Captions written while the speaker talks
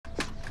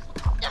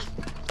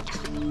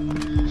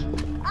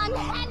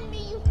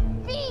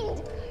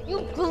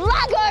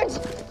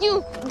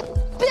You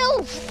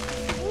bilge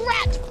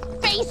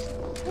rat-faced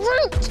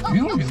brute!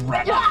 You is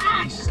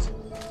rat-faced.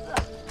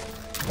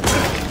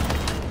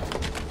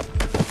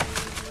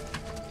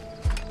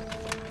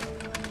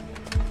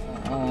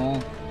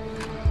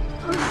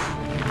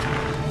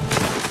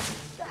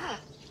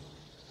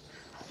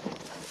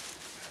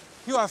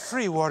 You are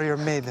free, warrior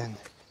maiden.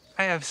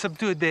 I have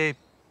subdued a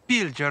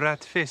bilge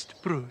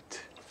rat-faced brute.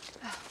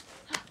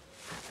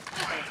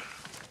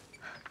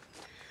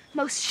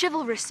 Most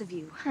chivalrous of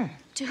you.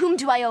 To whom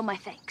do I owe my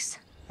thanks?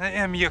 I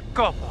am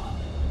Jacopo,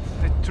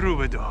 the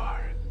troubadour.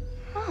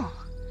 Oh,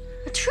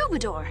 a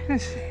troubadour.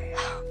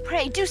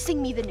 Pray, do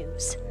sing me the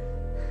news.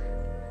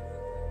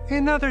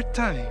 Another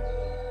time,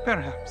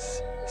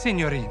 perhaps,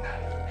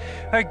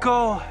 signorina. I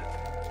go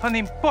on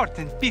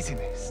important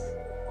business.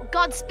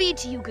 Godspeed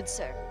to you, good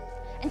sir.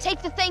 And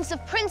take the thanks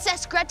of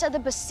Princess Greta the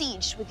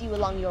Besieged with you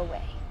along your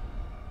way.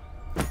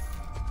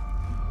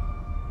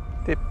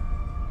 The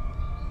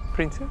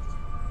princess?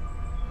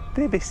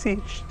 The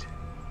Besieged?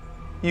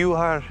 You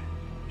are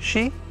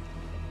she?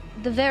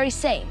 The very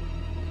same.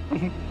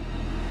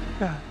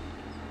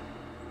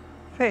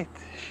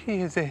 Faith,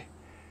 she is a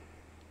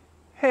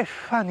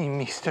funny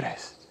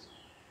mistress.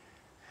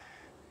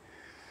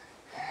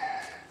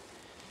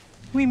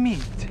 We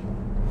meet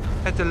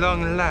at the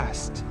long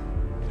last,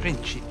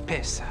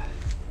 Principessa.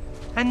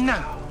 And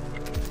now,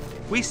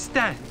 we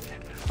stand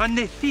on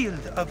the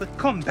field of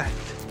combat.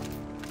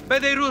 By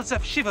the rules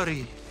of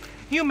chivalry,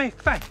 you may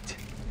fight,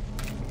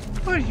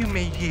 or you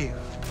may yield.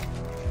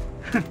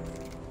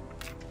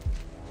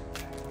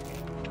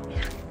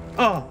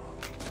 Oh.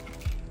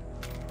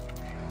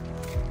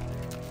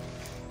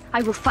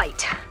 I will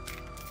fight.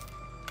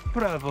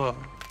 Bravo.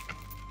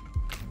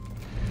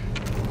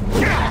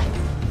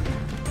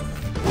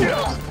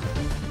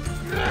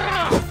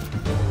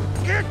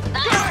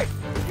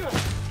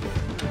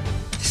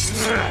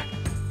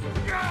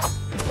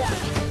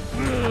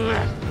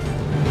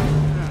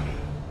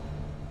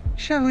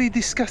 Shall we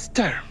discuss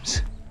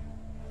terms?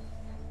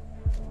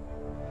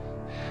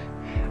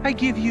 I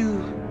give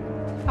you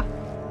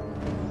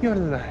your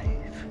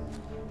life.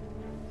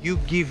 You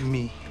give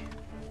me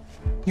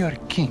your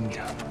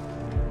kingdom.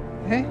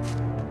 Eh?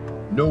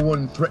 No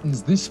one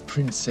threatens this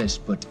princess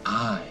but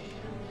I.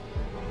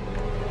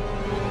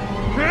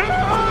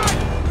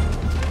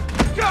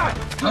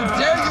 How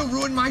dare you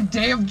ruin my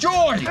day of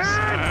joy!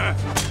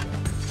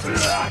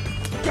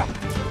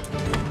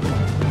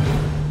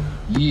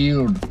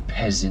 Yield,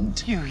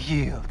 peasant. You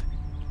yield.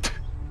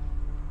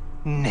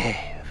 Knave.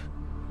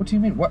 What do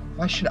you mean?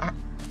 Why should I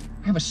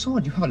have a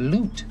sword? You have a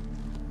lute.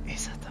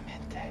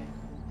 Esattamente.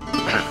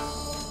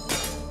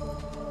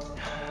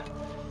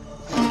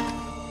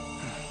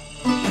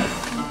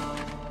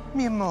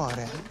 Mi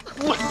amore.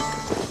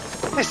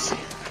 Sì.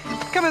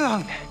 Come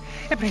along,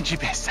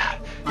 principessa.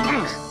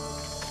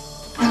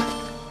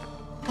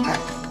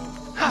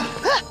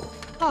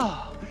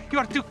 Oh, you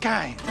are too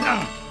kind.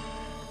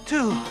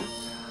 Too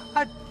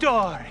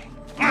adoring.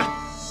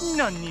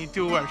 No need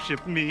to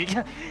worship me.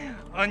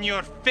 On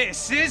your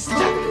faces.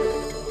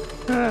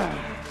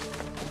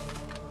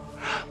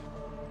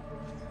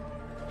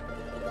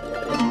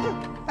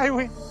 I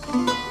win.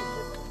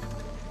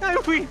 I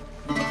win.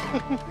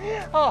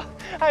 Oh,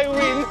 I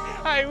win.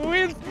 I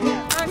win.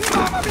 And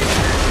Mamma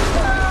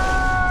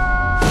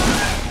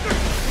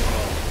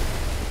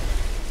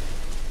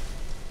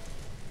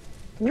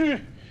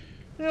Mia.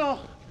 No.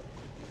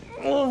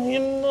 Oh, mi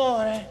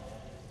amore.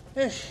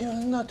 If you're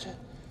not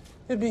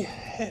be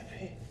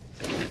happy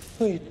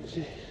with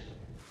this.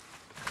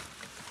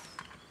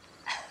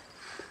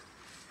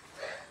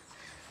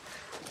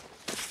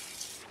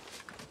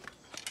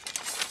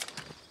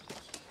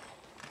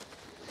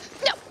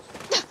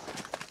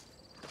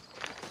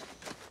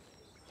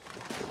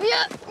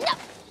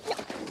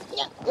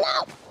 No!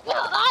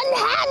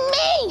 Unhand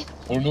me!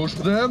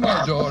 Almost there,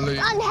 my darling.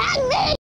 Unhand me!